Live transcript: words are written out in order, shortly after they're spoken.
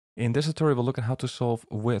In this tutorial, we'll look at how to solve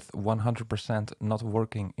width 100% not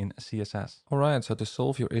working in CSS. Alright, so to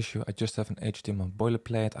solve your issue, I just have an HTML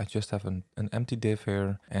boilerplate. I just have an empty div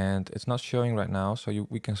here, and it's not showing right now. So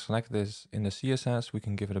we can select this in the CSS. We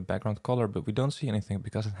can give it a background color, but we don't see anything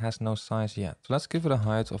because it has no size yet. So let's give it a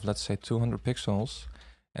height of, let's say, 200 pixels.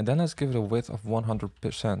 And then let's give it a width of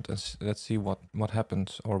 100% and let's see what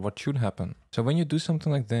happens or what should happen. So when you do something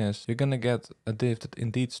like this, you're gonna get a div that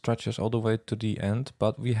indeed stretches all the way to the end,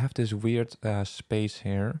 but we have this weird space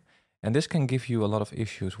here. And this can give you a lot of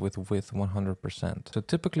issues with width 100%. So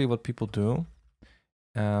typically what people do,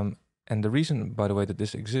 and the reason, by the way, that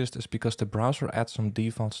this exists is because the browser adds some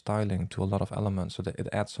default styling to a lot of elements. So that it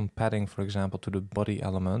adds some padding, for example, to the body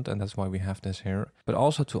element, and that's why we have this here, but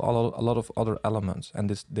also to a lot of other elements. And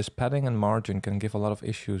this padding and margin can give a lot of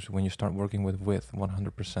issues when you start working with width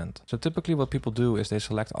 100%. So typically what people do is they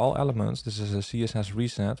select all elements. This is a CSS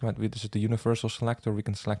reset, right? This is the universal selector. We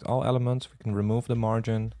can select all elements. We can remove the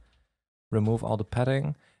margin, remove all the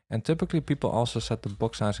padding. And typically people also set the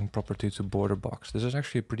box sizing property to border box. This is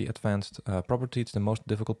actually a pretty advanced property. It's the most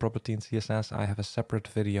difficult property in CSS. I have a separate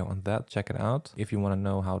video on that. Check it out if you want to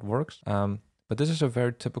know how it works. But this is a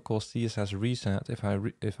very typical CSS reset.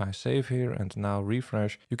 If I save here and now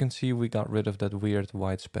refresh, you can see we got rid of that weird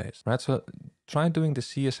white space, right? So try doing the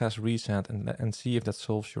CSS reset and see if that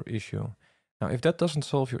solves your issue. Now, if that doesn't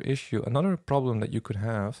solve your issue, another problem that you could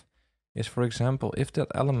have is, for example, if that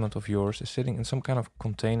element of yours is sitting in some kind of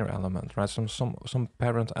container element, right? Some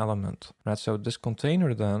parent element, right? So this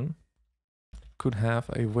container then could have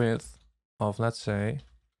a width of, let's say,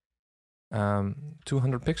 200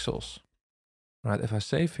 pixels. Right, if I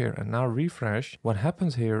save here and now refresh, what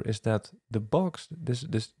happens here is that the box, this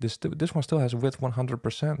one still has width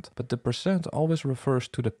 100%, but the percent always refers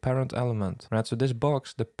to the parent element, right? So this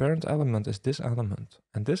box, the parent element is this element,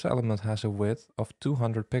 and this element has a width of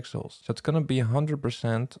 200 pixels. So it's gonna be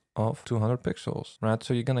 100% of 200 pixels, right?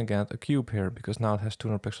 So you're gonna get a cube here because now it has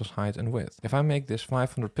 200 pixels height and width. If I make this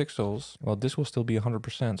 500 pixels, well, this will still be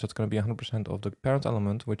 100%. So it's gonna be 100% of the parent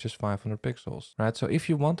element, which is 500 pixels, right? So if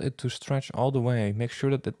you want it to stretch all the way, make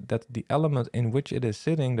sure that the element in which it is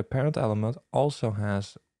sitting, the parent element, also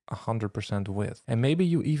has 100% width. And maybe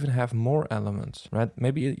you even have more elements, right?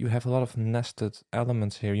 Maybe you have a lot of nested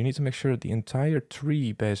elements here. You need to make sure that the entire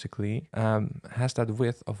tree basically has that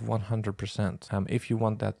width of 100%. If you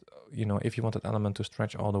want that, if you want that element to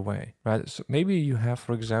stretch all the way, right? So maybe you have,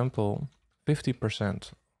 for example,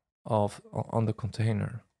 50% on the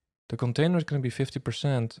container. The container is going to be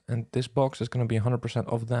 50% and this box is going to be 100%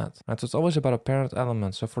 of that. Right? So it's always about a parent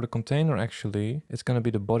element. So for the container, actually, it's going to be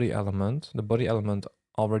the body element. The body element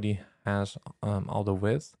already has all the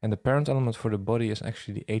width, and the parent element for the body is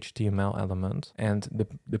actually the HTML element. And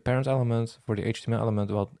the parent element for the HTML element,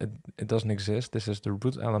 well, it doesn't exist. This is the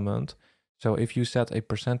root element. So if you set a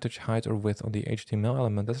percentage height or width on the HTML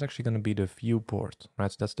element, that's actually going to be the viewport,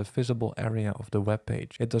 right? So that's the visible area of the web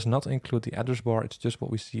page. It does not include the address bar. It's just what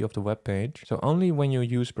we see of the web page. So only when you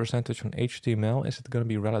use percentage on HTML is it going to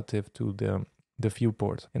be relative to the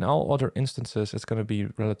viewport. In all other instances, it's going to be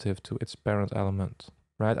relative to its parent element.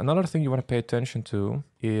 Right. Another thing you want to pay attention to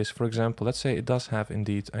is, for example, let's say it does have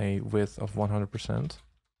indeed a width of 100%.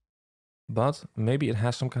 But maybe it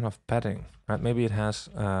has some kind of padding, right? Maybe it has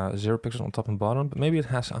 0 pixels on top and bottom, but maybe it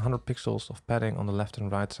has 100 pixels of padding on the left and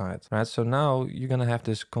right side, right? So now you're gonna have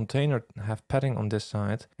this container have padding on this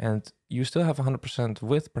side, and you still have 100%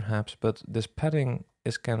 width perhaps, but this padding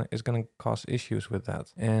is gonna cause issues with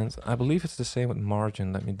that. And I believe it's the same with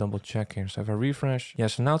margin. Let me double check here. So if I refresh, yeah,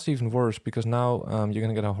 so now it's even worse because now you're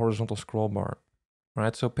gonna get a horizontal scroll bar.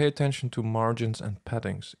 Right, so pay attention to margins and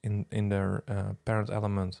paddings in their parent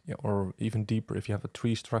element, yeah, or even deeper, if you have a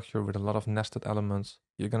tree structure with a lot of nested elements,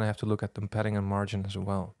 you're gonna have to look at the padding and margin as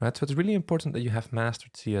well. Right, so it's really important that you have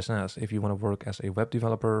mastered CSS if you want to work as a web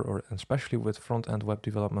developer, or especially with front-end web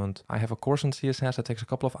development. I have a course on CSS that takes a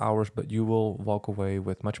couple of hours, but you will walk away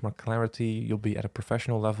with much more clarity. You'll be at a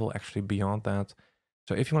professional level, actually beyond that.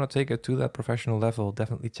 So if you want to take it to that professional level,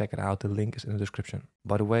 definitely check it out. The link is in the description.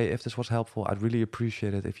 By the way, if this was helpful, I'd really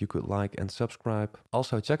appreciate it if you could like and subscribe.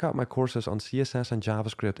 Also, check out my courses on CSS and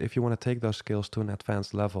JavaScript if you want to take those skills to an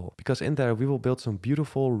advanced level. Because in there, we will build some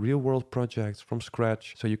beautiful real-world projects from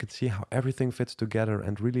scratch so you can see how everything fits together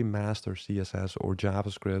and really master CSS or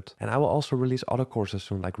JavaScript. And I will also release other courses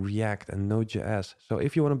soon, like React and Node.js. So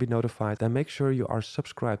if you want to be notified, then make sure you are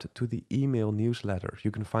subscribed to the email newsletter. You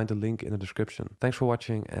can find the link in the description. Thanks for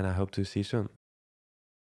watching, and I hope to see you soon.